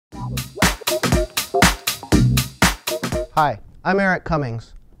Hi, I'm Eric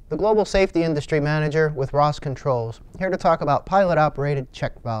Cummings, the Global Safety Industry Manager with Ross Controls, here to talk about pilot-operated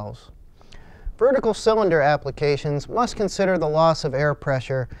check valves. Vertical cylinder applications must consider the loss of air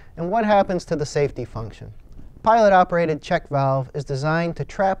pressure and what happens to the safety function. Pilot-operated check valve is designed to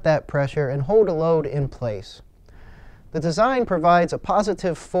trap that pressure and hold a load in place. The design provides a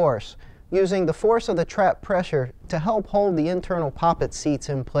positive force, using the force of the trap pressure to help hold the internal poppet seats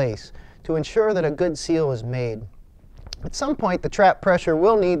in place to ensure that a good seal is made. At some point, the trap pressure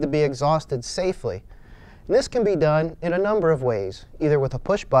will need to be exhausted safely. And this can be done in a number of ways, either with a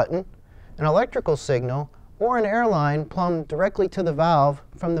push button, an electrical signal, or an air line plumbed directly to the valve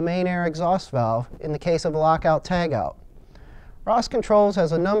from the main air exhaust valve in the case of a lockout-tagout. Ross Controls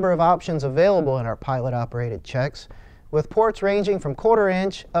has a number of options available in our pilot-operated checks, with ports ranging from 1/4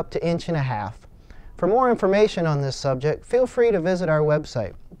 inch up to 1.5 inches. For more information on this subject, feel free to visit our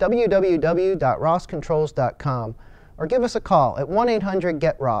website, www.rosscontrols.com, or give us a call at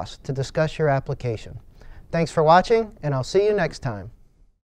 1-800-GET-ROSS to discuss your application. Thanks for watching, and I'll see you next time.